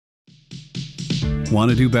Want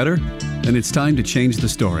to do better? Then it's time to change the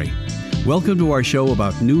story. Welcome to our show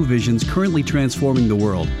about new visions currently transforming the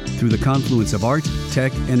world through the confluence of art,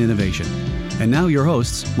 tech, and innovation. And now your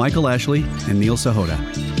hosts, Michael Ashley and Neil Sahota.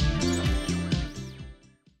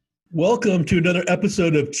 Welcome to another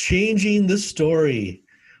episode of Changing the Story.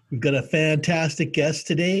 We've got a fantastic guest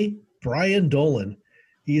today, Brian Dolan.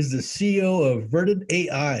 He is the CEO of Verdant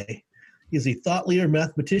AI. He is a thought leader,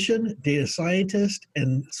 mathematician, data scientist,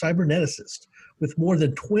 and cyberneticist with more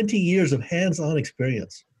than 20 years of hands-on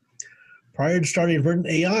experience. Prior to starting Verdant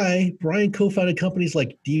AI, Brian co-founded companies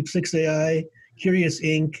like Deep6 AI, Curious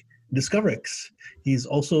Inc., and Discoverix. He's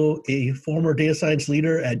also a former data science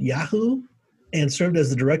leader at Yahoo and served as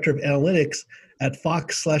the director of analytics at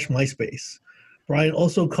Fox/MySpace. Brian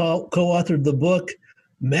also co-authored the book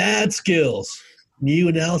Mad Skills, New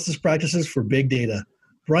Analysis Practices for Big Data.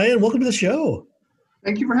 Brian, welcome to the show.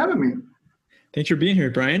 Thank you for having me. Thanks for being here,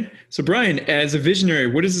 Brian. So Brian, as a visionary,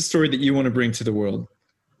 what is the story that you want to bring to the world?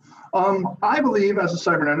 I believe as a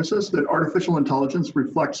cyberneticist that artificial intelligence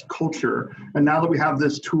reflects culture. And now that we have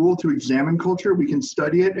this tool to examine culture, we can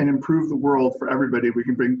study it and improve the world for everybody. We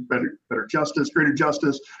can bring better justice,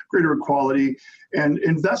 greater equality, and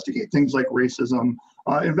investigate things like racism,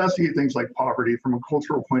 investigate things like poverty from a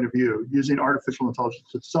cultural point of view, using artificial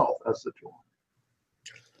intelligence itself as the tool.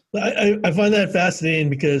 I find that fascinating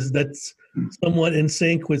because that's somewhat in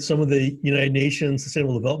sync with some of the United Nations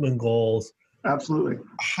Sustainable Development Goals. Absolutely.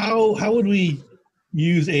 How would we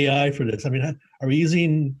use AI for this? I mean, are we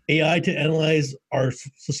using AI to analyze our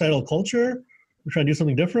societal culture? We're trying to do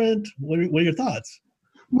something different? What are your thoughts?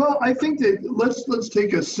 Well, I think that let's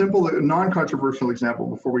take a simple, non-controversial example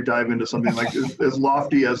before we dive into something like as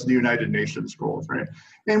lofty as the United Nations goals, right?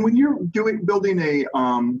 And when you're building a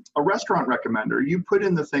restaurant recommender, you put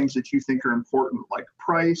in the things that you think are important, like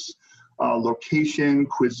price, location,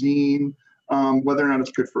 cuisine, whether or not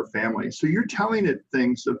it's good for a family. So you're telling it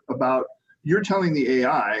things about, you're telling the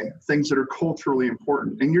AI things that are culturally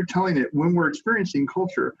important, and you're telling it when we're experiencing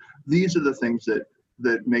culture, these are the things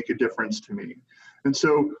that make a difference to me. And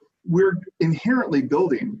so we're inherently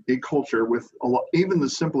building a culture with even the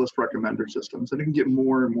simplest recommender systems, and it can get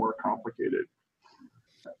more and more complicated.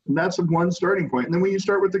 And that's one starting point. And then when you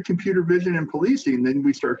start with the computer vision and policing, then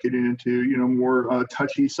we start getting into more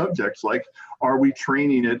touchy subjects like, are we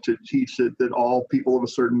training it to teach it that all people of a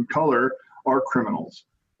certain color are criminals?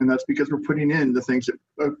 And that's because we're putting in the things that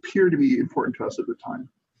appear to be important to us at the time.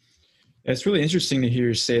 It's really interesting to hear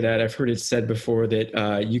you say that. I've heard it said before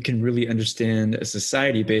that you can really understand a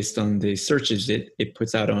society based on the searches it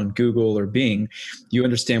puts out on Google or Bing. You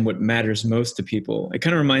understand what matters most to people. It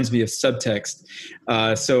kind of reminds me of subtext.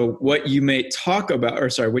 So what you may talk about,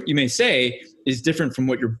 what you may say is different from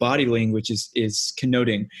what your body language is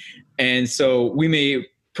connoting. And so we may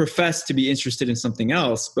profess to be interested in something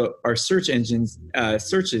else, but our search engines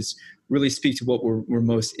searches really speak to what we're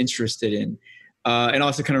most interested in. And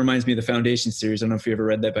also kind of reminds me of the Foundation series. I don't know if you ever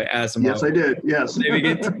read that by Asimov. Yes, I did. Yes.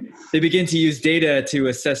 They begin to use data to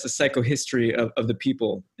assess the psychohistory of the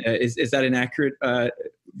people. Is that an accurate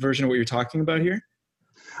version of what you're talking about here?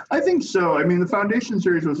 I think so. I mean, the Foundation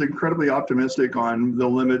series was incredibly optimistic on the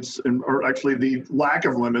limits or actually the lack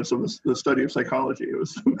of limits of the study of psychology. It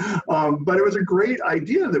was, but it was a great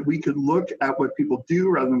idea that we could look at what people do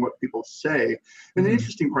rather than what people say. And the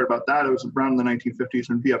interesting part about that, it was around the 1950s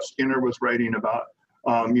when B.F. Skinner was writing about,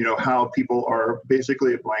 how people are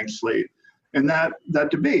basically a blank slate. And that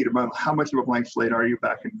debate about how much of a blank slate are you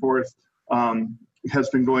back and forth has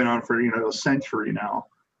been going on for, a century now.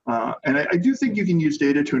 And I do think you can use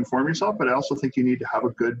data to inform yourself, but I also think you need to have a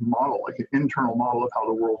good model, like an internal model of how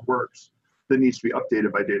the world works that needs to be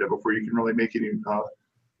updated by data before you can really make any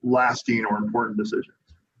lasting or important decisions.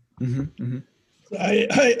 Mm-hmm, mm-hmm.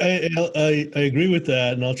 I agree with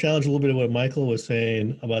that, and I'll challenge a little bit of what Michael was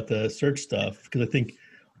saying about the search stuff, because I think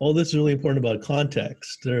all this is really important about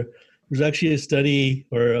context. There's actually a study,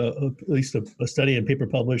 or at least a study and paper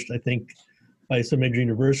published, I think, by some major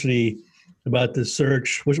university about the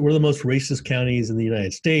search, which were the most racist counties in the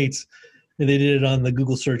United States, and they did it on the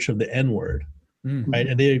Google search of the N-word, right?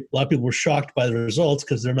 And a lot of people were shocked by the results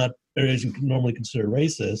because they're not areas you normally consider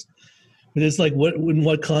racist. But it's like, in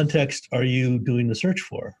what context are you doing the search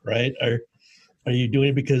for, right? Are you doing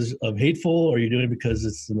it because of hateful, or are you doing it because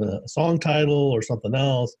it's a song title or something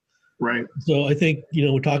else? Right. So I think,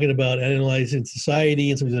 we're talking about analyzing society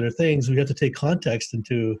and some of these other things. We have to take context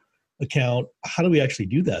into account. How do we actually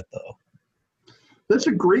do that, though? That's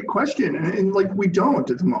a great question. And we don't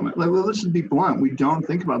at the moment. Let's just be blunt. We don't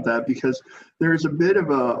think about that because there's a bit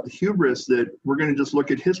of a hubris that we're going to just look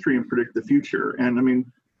at history and predict the future. And I mean,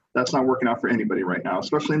 That's not working out for anybody right now,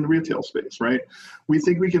 especially in the retail space, right? We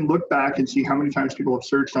think we can look back and see how many times people have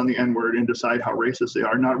searched on the N-word and decide how racist they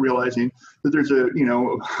are, not realizing that there's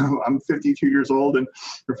I'm 52 years old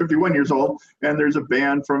or 51 years old, and there's a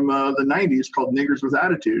band from the 90s called Niggers with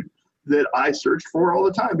Attitude that I search for all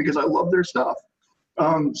the time because I love their stuff.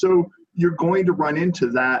 So you're going to run into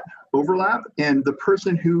that overlap, and the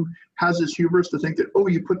person who has this hubris to think that, oh,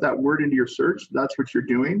 you put that word into your search, that's what you're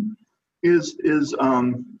doing, is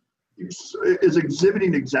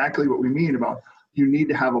exhibiting exactly what we mean about you need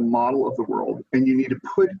to have a model of the world, and you need to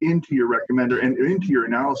put into your recommender and into your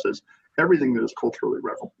analysis everything that is culturally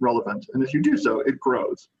relevant. And as you do so, it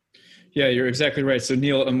grows. Yeah, you're exactly right. So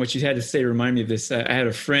Neil, what you had to say reminded me of this. I had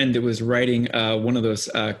a friend that was writing one of those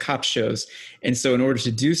cop shows. And so in order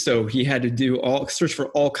to do so, he had to search for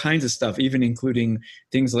all kinds of stuff, even including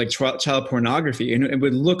things like child pornography. And it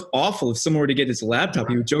would look awful if someone were to get his laptop.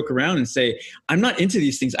 He would joke around and say, I'm not into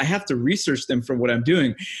these things. I have to research them for what I'm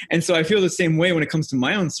doing. And so I feel the same way when it comes to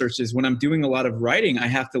my own searches. When I'm doing a lot of writing, I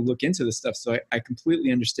have to look into this stuff. So I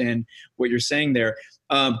completely understand what you're saying there.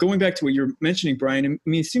 Going back to what you're mentioning, Brian, I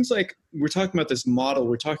mean, it seems like we're talking about this model.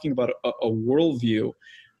 We're talking about a worldview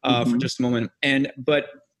for just a moment. And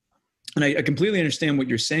I completely understand what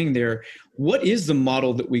you're saying there. What is the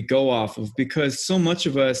model that we go off of? Because so much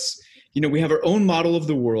of us, we have our own model of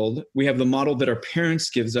the world. We have the model that our parents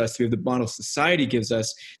gives us. We have the model society gives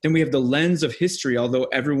us. Then we have the lens of history, although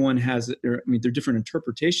everyone has, there are different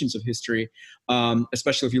interpretations of history,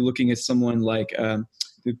 especially if you're looking at someone like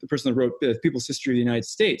the person that wrote the People's History of the United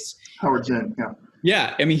States. Howard Zinn, yeah.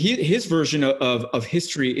 Yeah, I mean, his version of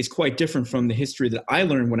history is quite different from the history that I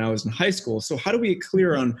learned when I was in high school. So how do we get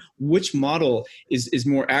clear on which model is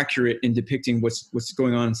more accurate in depicting what's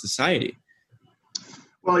going on in society?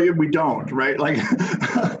 Well, we don't, right? Like,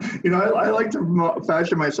 I like to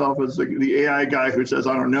fashion myself as the AI guy who says,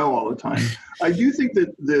 I don't know all the time. I do think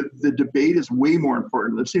that the debate is way more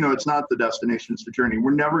important. It's not the destination, it's the journey.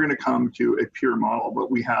 We're never going to come to a pure model,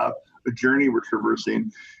 but we have a journey we're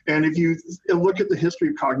traversing. And if you look at the history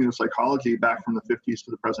of cognitive psychology back from the 50s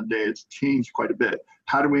to the present day, it's changed quite a bit.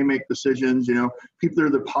 How do we make decisions? There are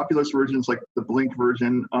the populist versions, like the Blink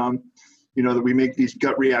version, that we make these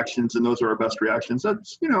gut reactions and those are our best reactions.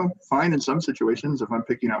 That's, fine in some situations if I'm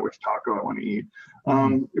picking out which taco I want to eat.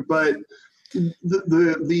 But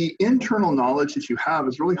the internal knowledge that you have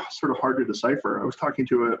is really sort of hard to decipher. I was talking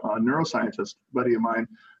to a neuroscientist buddy of mine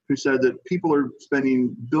who said that people are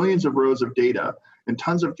spending billions of rows of data and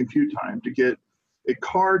tons of compute time to get a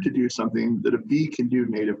car to do something that a bee can do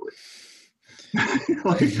natively.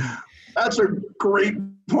 That's a great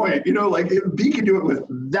point. If a bee can do it with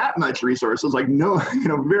that much resources,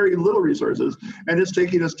 very little resources, and it's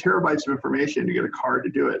taking us terabytes of information to get a car to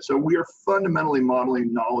do it. So we are fundamentally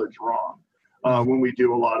modeling knowledge wrong when we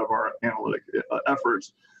do a lot of our analytic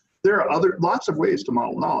efforts. There are lots of ways to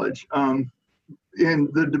model knowledge. And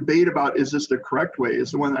the debate about is this the correct way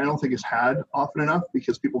is the one I don't think is had often enough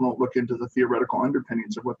because people don't look into the theoretical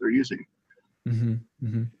underpinnings of what they're using. Mm-hmm.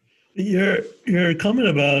 Mm-hmm. Your comment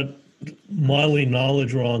about modeling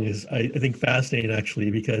knowledge wrong is, I think, fascinating,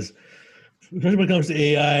 actually, because especially when it comes to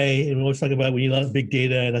AI, and we always talk about we need a lot of big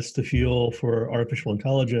data, and that's the fuel for artificial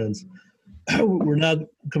intelligence. We're now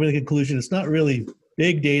coming to the conclusion it's not really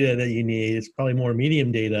big data that you need. It's probably more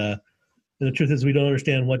medium data. And the truth is we don't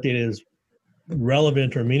understand what data is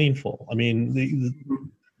relevant or meaningful. I mean, the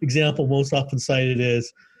example most often cited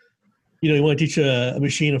is, you want to teach a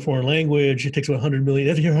machine a foreign language, it takes about 100 million, you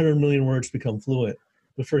have to hear 100 million words to become fluent.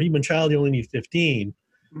 But for a human child, you only need 15.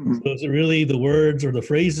 Mm-hmm. So is it really the words or the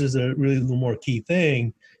phrases that are really the more key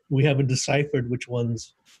thing? We haven't deciphered which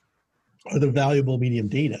ones are the valuable medium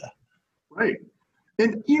data. Right.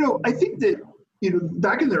 And, I think that,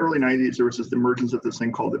 back in the early 90s, there was this emergence of this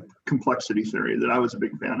thing called the complexity theory that I was a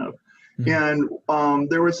big fan of. Mm-hmm. And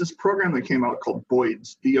there was this program that came out called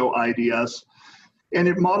BOIDS, BOIDS, and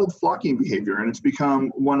it modeled flocking behavior, and it's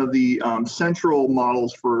become one of the central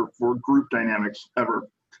models for group dynamics ever.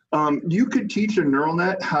 You could teach a neural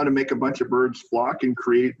net how to make a bunch of birds flock and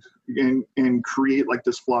create like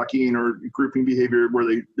this flocking or grouping behavior where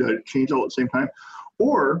they change all at the same time.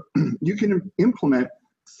 Or you can implement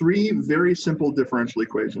 3 very simple differential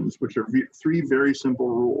equations, which are 3 very simple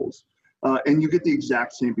rules. And you get the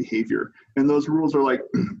exact same behavior. And those rules are like,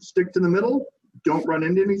 stick to the middle, don't run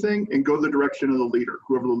into anything, and go the direction of the leader,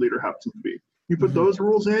 whoever the leader happens to be. You put those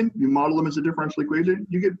rules in, you model them as a differential equation,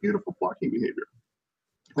 you get beautiful flocking behavior.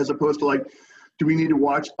 As opposed to do we need to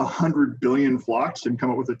watch 100 billion flocks and come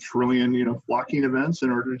up with 1 trillion, flocking events in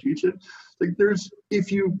order to teach it?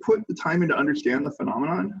 If you put the time in to understand the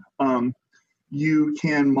phenomenon, you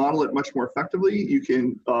can model it much more effectively. You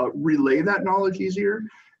can relay that knowledge easier,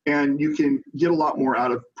 and you can get a lot more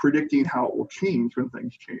out of predicting how it will change when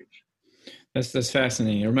things change. That's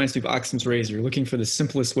fascinating. It reminds me of Occam's razor, looking for the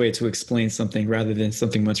simplest way to explain something rather than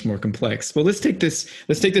something much more complex. Well, let's take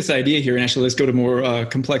this idea here and actually let's go to more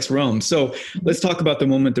complex realms. So let's talk about the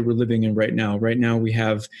moment that we're living in right now. Right now we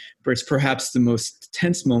have perhaps the most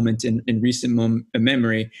tense moment in recent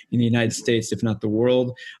memory in the United States, if not the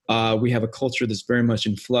world. We have a culture that's very much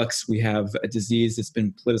in flux. We have a disease that's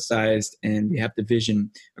been politicized, and we have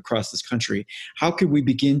division across this country. How could we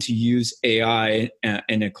begin to use AI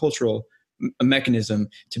in a cultural mechanism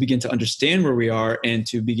to begin to understand where we are and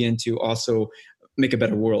to begin to also make a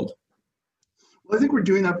better world? Well, I think we're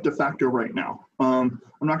doing that de facto right now. I'm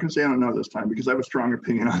not going to say I don't know this time because I have a strong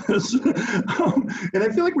opinion on this. And I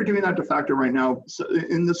feel like we're doing that de facto right now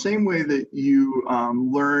in the same way that you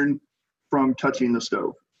learn from touching the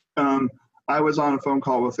stove. I was on a phone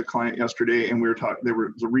call with a client yesterday, and we were talking. It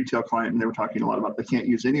was a retail client, and they were talking a lot about they can't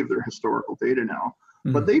use any of their historical data now.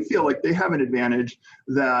 But they feel like they have an advantage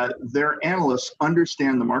that their analysts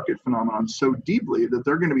understand the market phenomenon so deeply that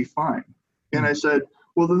they're going to be fine. And I said,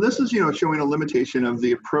 well, then this is, showing a limitation of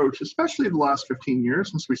the approach, especially the last 15 years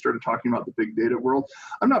since we started talking about the big data world.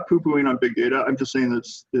 I'm not poo-pooing on big data. I'm just saying that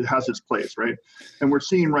it has its place, right? And we're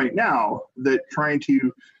seeing right now that trying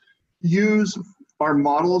to use our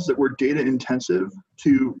models that were data intensive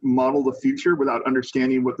to model the future without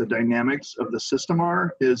understanding what the dynamics of the system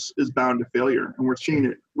are is bound to failure. And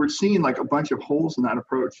we're seeing like a bunch of holes in that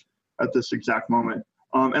approach at this exact moment.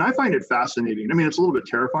 And I find it fascinating. I mean, it's a little bit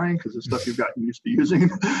terrifying because it's stuff you've gotten used to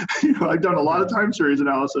using. I've done a lot of time series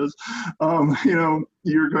analysis.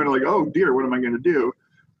 You're going to like, oh dear, what am I going to do?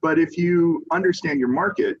 But if you understand your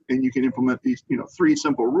market and you can implement these, 3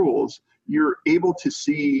 simple rules, you're able to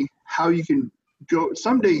see how you can go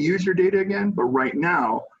someday use your data again, but right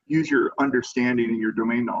now use your understanding and your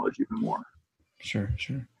domain knowledge even more. Sure.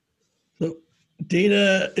 So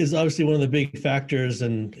data is obviously one of the big factors,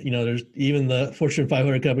 and there's even the Fortune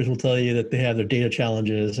 500 companies will tell you that they have their data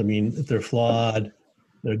challenges. I mean, if they're flawed,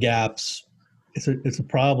 there are gaps, it's a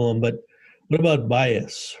problem. But what about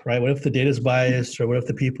bias, right? What if the data is biased, or what if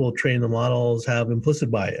the people training the models have implicit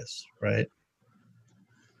bias, right?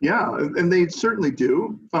 Yeah, and they certainly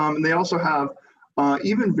do. And they also have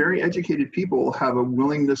even very educated people have a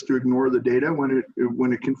willingness to ignore the data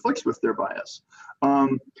when it conflicts with their bias.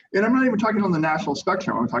 And I'm not even talking on the national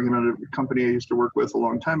spectrum. I'm talking about a company I used to work with a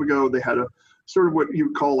long time ago. They had a sort of what you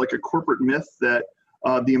would call like a corporate myth that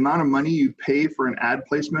the amount of money you pay for an ad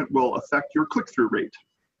placement will affect your click-through rate.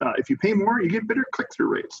 If you pay more, you get better click-through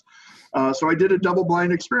rates. So I did a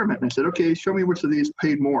double-blind experiment, and I said, okay, show me which of these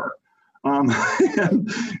paid more.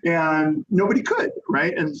 And nobody could,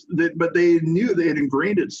 right? But they knew they had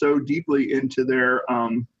ingrained it so deeply into their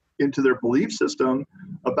belief system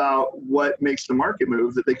about what makes the market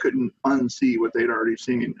move that they couldn't unsee what they'd already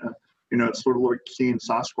seen. It's sort of like seeing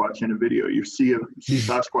Sasquatch in a video. You see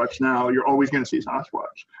Sasquatch now, you're always going to see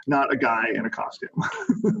Sasquatch, not a guy in a costume.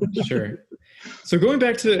 Sure. So going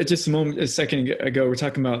back to just a second ago, we're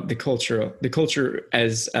talking about the culture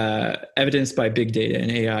as evidenced by big data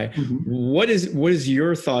and AI. Mm-hmm. What is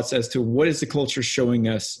your thoughts as to what is the culture showing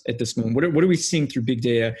us at this moment? What are we seeing through big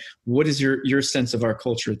data? What is your sense of our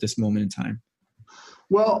culture at this moment in time?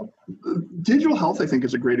 Well, digital health, I think,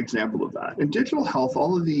 is a great example of that. In digital health,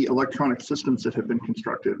 all of the electronic systems that have been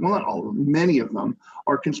constructed, well, not all of them, many of them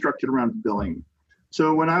are constructed around billing.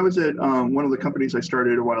 So when I was at one of the companies I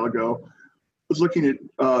started a while ago, I was looking at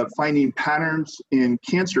finding patterns in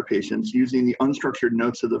cancer patients using the unstructured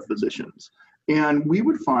notes of the physicians. And we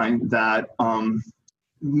would find that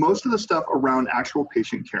most of the stuff around actual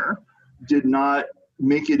patient care did not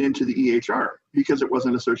make it into the EHR because it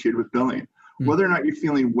wasn't associated with billing. Whether or not you're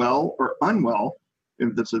feeling well or unwell,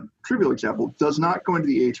 if that's a trivial example, does not go into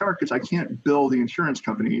the EHR because I can't bill the insurance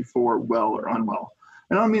company for well or unwell.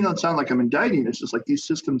 And I don't mean that sound like I'm indicting. It's just like these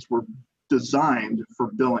systems were designed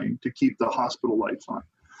for billing to keep the hospital lights on.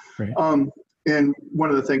 Right. And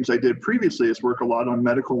one of the things I did previously is work a lot on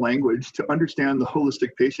medical language to understand the holistic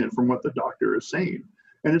patient from what the doctor is saying.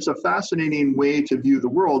 And it's a fascinating way to view the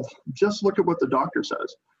world. Just look at what the doctor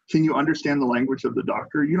says. Can you understand the language of the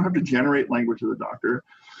doctor? You don't have to generate language of the doctor.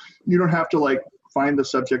 You don't have to find the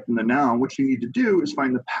subject and the noun. What you need to do is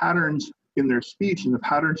find the patterns in their speech and the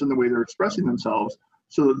patterns in the way they're expressing themselves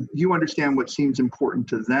so that you understand what seems important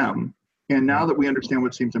to them. And now that we understand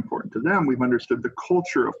what seems important to them, we've understood the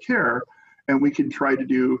culture of care, and we can try to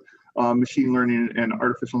do machine learning and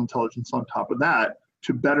artificial intelligence on top of that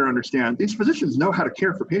to better understand. These physicians know how to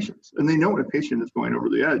care for patients, and they know when a patient is going over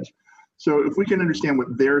the edge. So if we can understand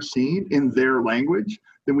what they're seeing in their language,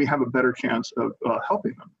 then we have a better chance of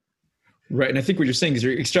helping them. Right. And I think what you're saying is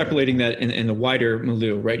you're extrapolating that in the wider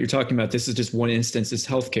milieu, right? You're talking about this is just one instance, it's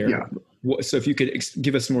healthcare. Yeah. So if you could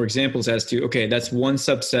give us more examples as to, okay, that's one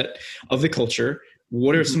subset of the culture.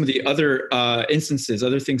 What are some of the other instances,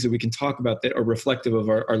 other things that we can talk about that are reflective of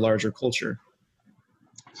our larger culture?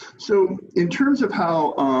 So in terms of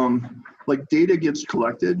how like data gets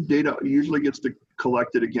collected, data usually gets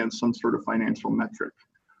collected against some sort of financial metric,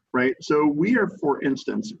 right? So we are, for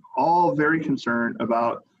instance, all very concerned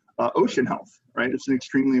about ocean health, right? It's an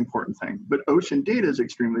extremely important thing. But ocean data is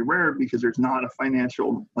extremely rare because there's not a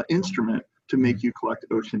financial instrument to make you collect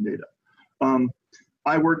ocean data.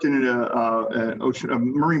 I worked in a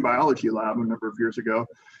marine biology lab a number of years ago,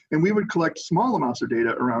 and we would collect small amounts of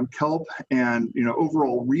data around kelp and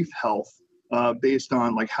overall reef health based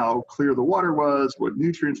on like how clear the water was, what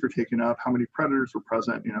nutrients were taken up, how many predators were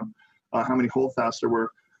present, how many holdfasts there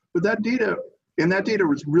were. But that data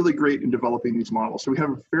was really great in developing these models. So we have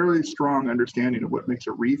a fairly strong understanding of what makes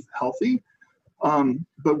a reef healthy.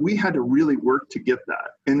 But we had to really work to get that.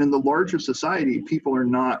 And in the larger society, people are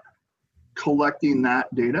not collecting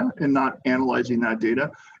that data and not analyzing that data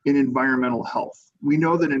in environmental health. We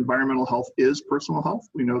know that environmental health is personal health.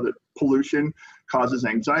 We know that pollution causes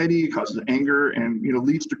anxiety, causes anger, and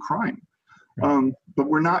leads to crime. But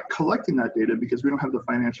we're not collecting that data because we don't have the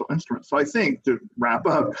financial instrument. So I think, to wrap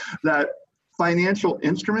up, that financial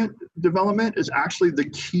instrument development is actually the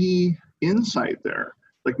key insight there.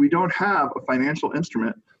 Like, we don't have a financial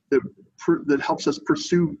instrument that helps us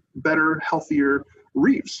pursue better, healthier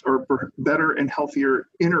reefs or better and healthier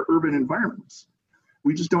inner urban environments.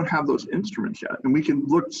 We just don't have those instruments yet. And we can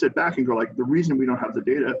sit back and go, like, the reason we don't have the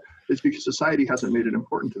data is because society hasn't made it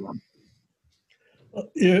important to them.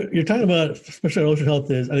 You're talking about, especially ocean health,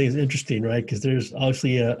 I think it's interesting, right? Because there's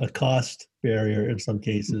obviously a cost barrier in some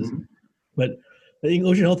cases. Mm-hmm. But I think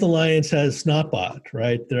Ocean Health Alliance has Snotbot,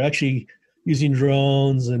 right? They're actually using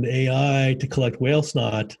drones and AI to collect whale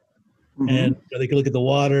snot. Mm-hmm. And they can look at the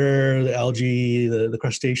water, the algae, the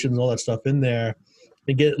crustaceans, all that stuff in there,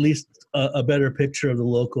 and get at least a better picture of the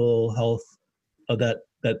local health of that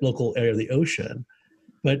local area of the ocean.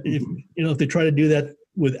 But if they try to do that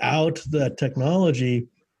without that technology,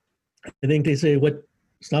 I think they say what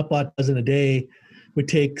Snotbot does in a day would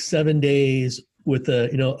take 7 days with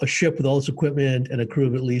a ship with all its equipment and a crew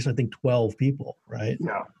of at least, I think, 12 people, right?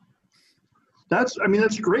 Yeah. That's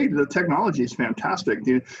great. The technology is fantastic.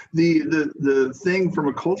 The thing from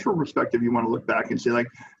a cultural perspective, you want to look back and say, like,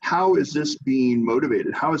 how is this being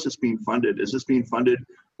motivated? How is this being funded? Is this being funded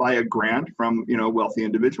by a grant from, a wealthy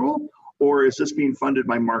individual? Or is this being funded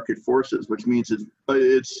by market forces, which means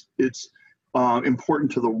it's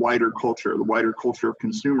important to the wider culture of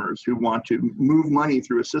consumers who want to move money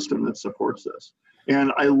through a system that supports this.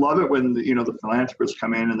 And I love it when the philanthropists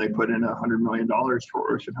come in and they put in $100 million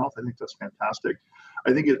for ocean health. I think that's fantastic.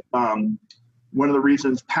 I think one of the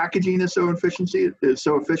reasons packaging is so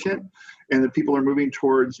efficient, and that people are moving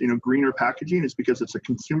towards greener packaging is because it's a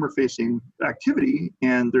consumer-facing activity,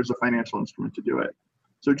 and there's a financial instrument to do it.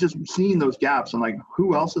 So just seeing those gaps and, like,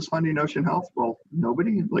 who else is funding ocean health? Well,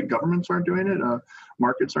 nobody. Like, governments aren't doing it.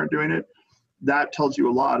 Markets aren't doing it. That tells you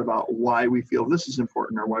a lot about why we feel this is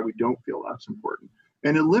important or why we don't feel that's important.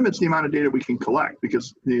 And it limits the amount of data we can collect,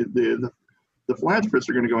 because the philanthropists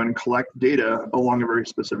are going to go in and collect data along a very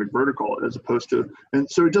specific vertical, as opposed to, and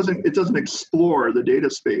so it doesn't explore the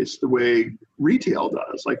data space the way retail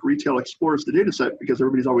does. Like, retail explores the data set because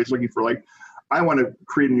everybody's always looking for, like, I want to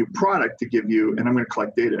create a new product to give you, and I'm going to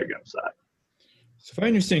collect data against that. So if I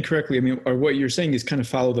understand correctly, or what you're saying is kind of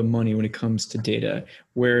follow the money when it comes to data,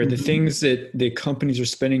 where the things that the companies are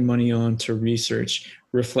spending money on to research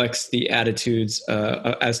reflects the attitudes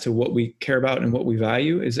as to what we care about and what we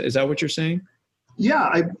value. Is that what you're saying? Yeah,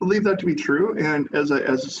 I believe that to be true. And as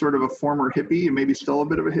a sort of a former hippie, and maybe still a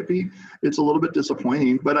bit of a hippie, it's a little bit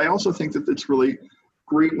disappointing. But I also think that it's really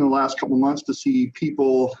great in the last couple of months to see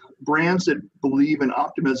brands that believe in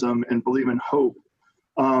optimism and believe in hope,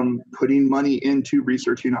 putting money into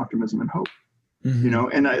researching optimism and hope.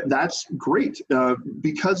 And that's great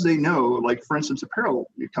because they know, like, for instance,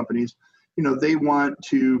 apparel companies, they want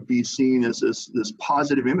to be seen as this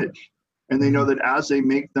positive image. And they know that as they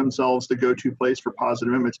make themselves the go-to place for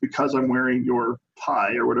positive image, because I'm wearing your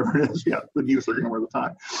tie or whatever it is, the youth are going to wear the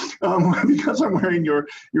tie. Because I'm wearing your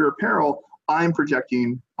apparel, I'm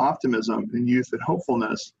projecting optimism and youth and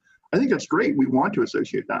hopefulness. I think that's great. We want to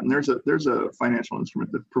associate that. And there's a financial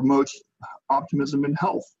instrument that promotes optimism and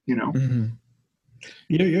health, Mm-hmm.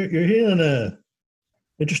 You're hitting on a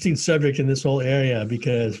interesting subject in this whole area,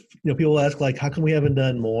 because, people ask, like, how come we haven't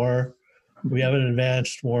done more We haven't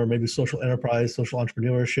advanced more maybe social enterprise, social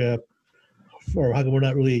entrepreneurship, or how come we're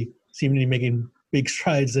not really seemingly making big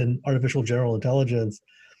strides in artificial general intelligence?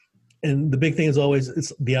 And the big thing is always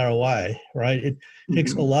it's the ROI, right? It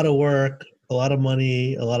takes a lot of work, a lot of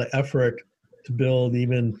money, a lot of effort to build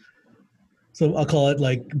even some, I'll call it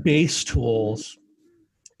like base tools.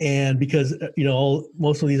 And because,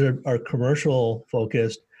 most of these are commercial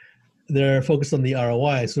focused, they're focused on the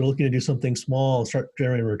ROI. So they're looking to do something small and start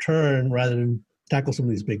generating return rather than tackle some of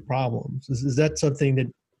these big problems. Is that something that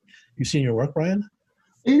you see in your work, Brian?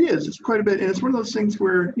 It is. It's quite a bit. And it's one of those things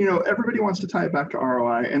where, everybody wants to tie it back to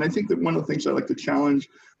ROI. And I think that one of the things I like to challenge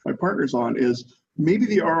my partners on is maybe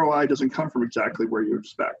the ROI doesn't come from exactly where you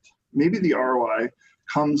expect. Maybe the ROI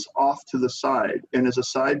comes off to the side and is a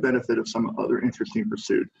side benefit of some other interesting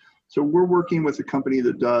pursuit. So we're working with a company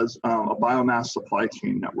that does a biomass supply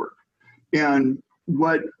chain network. And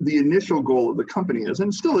what the initial goal of the company is,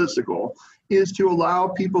 and still is the goal, is to allow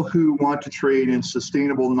people who want to trade in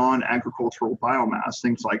sustainable non-agricultural biomass,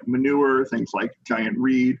 things like manure, things like giant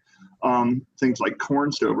reed, things like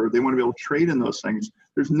corn stover. They want to be able to trade in those things.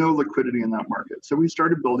 There's no liquidity in that market. So we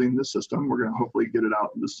started building this system. We're going to hopefully get it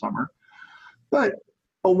out this summer. But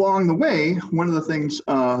along the way, one of the things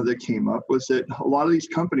that came up was that a lot of these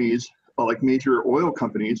companies, like major oil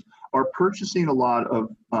companies, are purchasing a lot of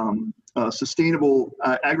sustainable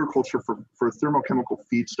agriculture for thermochemical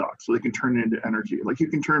feedstock, so they can turn it into energy. Like you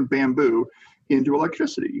can turn bamboo into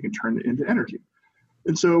electricity, you can turn it into energy.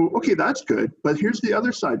 And so, okay, that's good, but here's the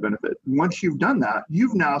other side benefit. Once you've done that,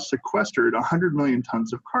 you've now sequestered 100 million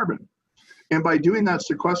tons of carbon. And by doing that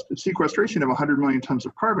sequestration of 100 million tons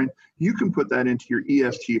of carbon, you can put that into your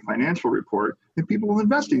ESG financial report, and people will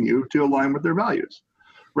invest in you to align with their values.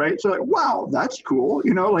 Right? So like, wow, that's cool.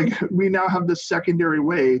 We now have this secondary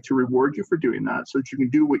way to reward you for doing that so that you can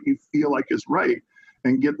do what you feel like is right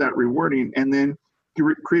and get that rewarding, and then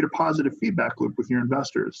create a positive feedback loop with your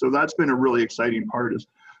investors. So that's been a really exciting part, is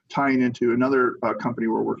tying into another company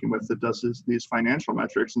we're working with that does these financial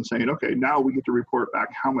metrics and saying, okay, now we get to report back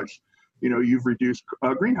how much, you've reduced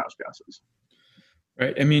greenhouse gases.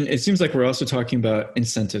 Right. I mean, it seems like we're also talking about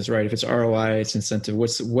incentives, right? If it's ROI, it's incentive.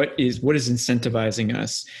 What is incentivizing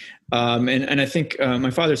us? And I think my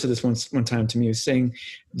father said this one time to me. He was saying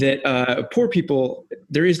that poor people,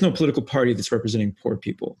 there is no political party that's representing poor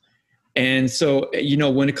people. And so,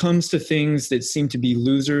 when it comes to things that seem to be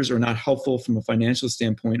losers or not helpful from a financial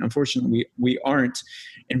standpoint, unfortunately, we aren't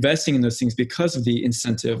investing in those things because of the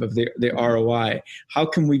incentive of the ROI. How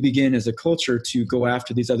can we begin as a culture to go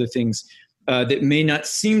after these other things that may not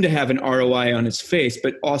seem to have an ROI on its face,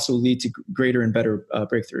 but also lead to greater and better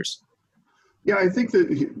breakthroughs? Yeah, I think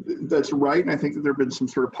that's right. And I think that there have been some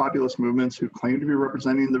sort of populist movements who claim to be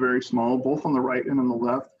representing the very small, both on the right and on the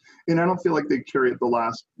left. And I don't feel like they carry it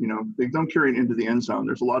they don't carry it into the end zone.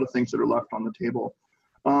 There's a lot of things that are left on the table.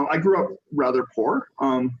 I grew up rather poor.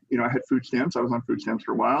 I had food stamps. I was on food stamps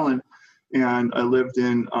for a while, and I lived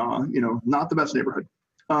in, not the best neighborhood.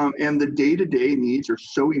 And the day-to-day needs are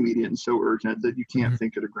so immediate and so urgent that you can't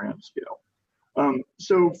think at a grand scale.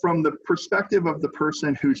 So from the perspective of the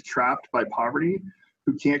person who's trapped by poverty,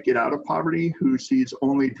 who can't get out of poverty, who sees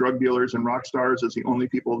only drug dealers and rock stars as the only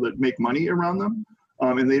people that make money around them,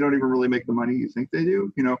 and they don't even really make the money you think they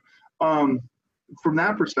do, from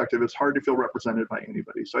that perspective, it's hard to feel represented by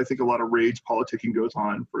anybody. So I think a lot of rage politicking goes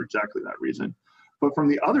on for exactly that reason. But from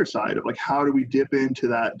the other side of how do we dip into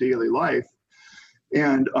that daily life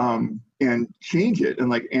and change it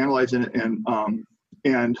and analyze it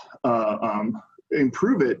and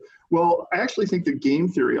improve it? Well, I actually think that game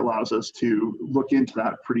theory allows us to look into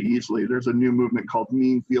that pretty easily. There's a new movement called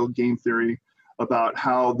mean field game theory about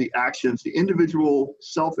how the individual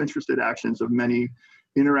self-interested actions of many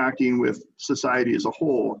interacting with society as a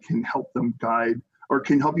whole can help them guide or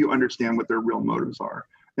can help you understand what their real motives are.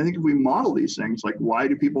 I think if we model these things, like why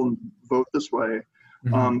do people vote this way,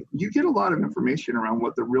 you get a lot of information around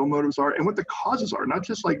what the real motives are and what the causes are, not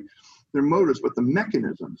just their motives, but the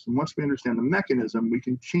mechanisms. And once we understand the mechanism, we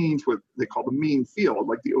can change what they call the mean field,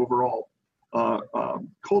 like the overall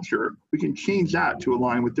culture. We can change that to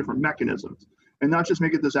align with different mechanisms and not just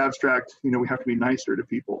make it this abstract, we have to be nicer to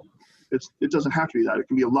people. It doesn't have to be that. It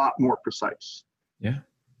can be a lot more precise. Yeah.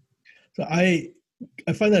 So I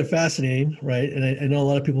find that fascinating, right? And I know a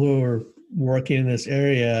lot of people who are working in this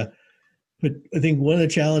area, but I think one of the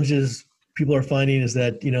challenges people are finding is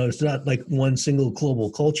that, it's not like one single global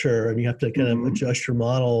culture, and you have to kind of adjust your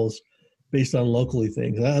models based on locally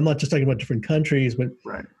things. I'm not just talking about different countries, but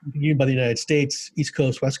even by the United States, East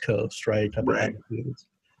Coast, West Coast, right? Right.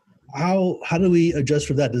 How do we adjust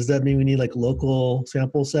for that? Does that mean we need local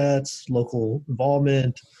sample sets, local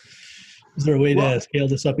involvement? Is there a way to scale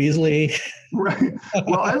this up easily? Right.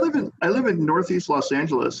 Well, I live in Northeast Los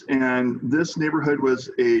Angeles, and this neighborhood was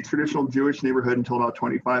a traditional Jewish neighborhood until about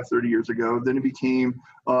 25, 30 years ago. Then it became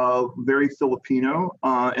very Filipino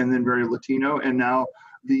and then very Latino, and now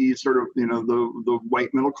the sort of, the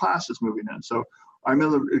white middle class is moving in. So I'm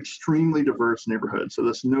in an extremely diverse neighborhood. So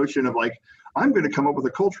this notion of like, I'm going to come up with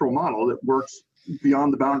a cultural model that works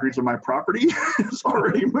beyond the boundaries of my property is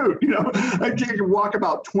already moot. I can walk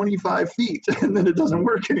about 25 feet and then it doesn't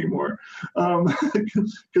work anymore.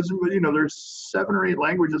 Because, there's 7 or 8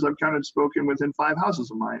 languages I've kind of spoken within 5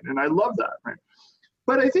 houses of mine. And I love that, right?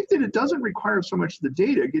 But I think that it doesn't require so much the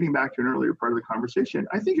data, getting back to an earlier part of the conversation.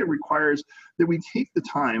 I think it requires that we take the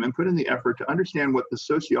time and put in the effort to understand what the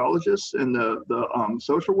sociologists and the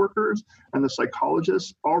social workers and the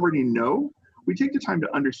psychologists already know. We take the time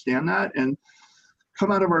to understand that and come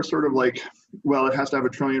out of our sort of like, well, it has to have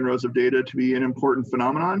 1 trillion rows of data to be an important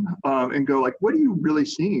phenomenon, and go like, what are you really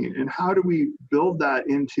seeing? And how do we build that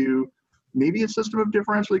into maybe a system of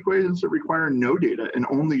differential equations that require no data and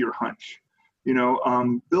only your hunch?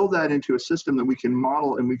 Build that into a system that we can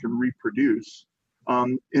model and we can reproduce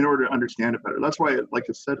in order to understand it better. That's why, like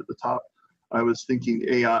I said at the top, I was thinking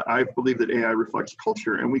AI, I believe that AI reflects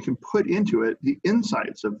culture, and we can put into it the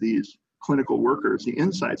insights of these clinical workers, the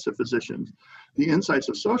insights of physicians, the insights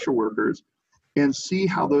of social workers, and see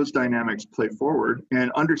how those dynamics play forward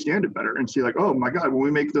and understand it better and see like, oh my God, when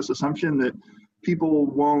we make this assumption that people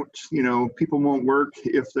won't work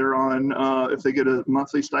if they're on, if they get a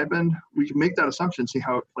monthly stipend, we can make that assumption, see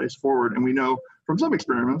how it plays forward. And we know from some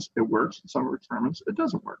experiments, it works. Some experiments, it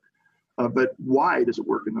doesn't work. But why does it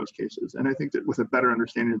work in those cases? And I think that with a better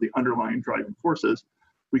understanding of the underlying driving forces,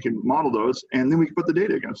 we can model those, and then we can put the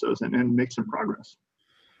data against those and make some progress.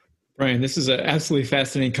 Brian, this is an absolutely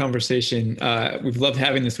fascinating conversation. We've loved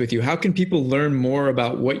having this with you. How can people learn more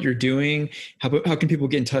about what you're doing? How can people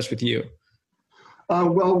get in touch with you?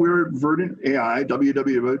 Well, we're at Verdant AI,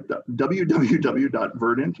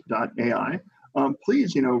 www.verdant.ai.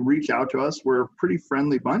 Please, reach out to us. We're a pretty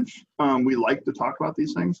friendly bunch. We like to talk about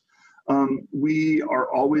these things. We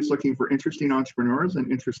are always looking for interesting entrepreneurs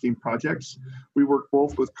and interesting projects. We work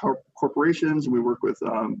both with corporations, and we work with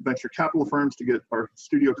venture capital firms to get our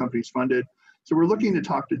studio companies funded. So we're looking to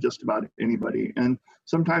talk to just about anybody. And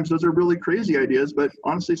sometimes those are really crazy ideas, but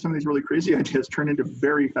honestly, some of these really crazy ideas turn into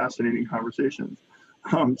very fascinating conversations.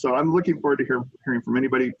 So I'm looking forward to hearing from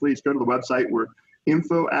anybody. Please go to the website. We're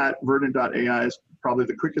info@verdant.ai is probably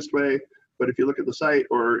the quickest way. But if you look at the site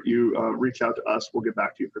or you reach out to us, we'll get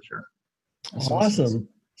back to you for sure. Awesome.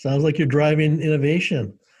 Sounds like you're driving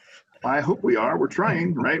innovation. I hope we are. We're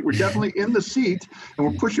trying, right? We're definitely in the seat, and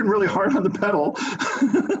we're pushing really hard on the pedal.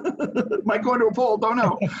 Might go into a pole, don't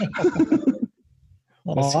know.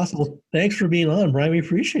 Awesome. Thanks for being on, Brian. We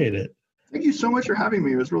appreciate it. Thank you so much for having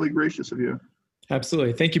me. It was really gracious of you.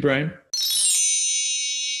 Absolutely. Thank you, Brian.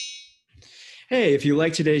 Hey, if you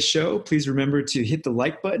like today's show, please remember to hit the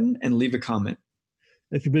like button and leave a comment.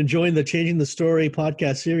 If you've been enjoying the Changing the Story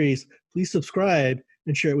podcast series, please subscribe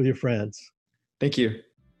and share it with your friends. Thank you.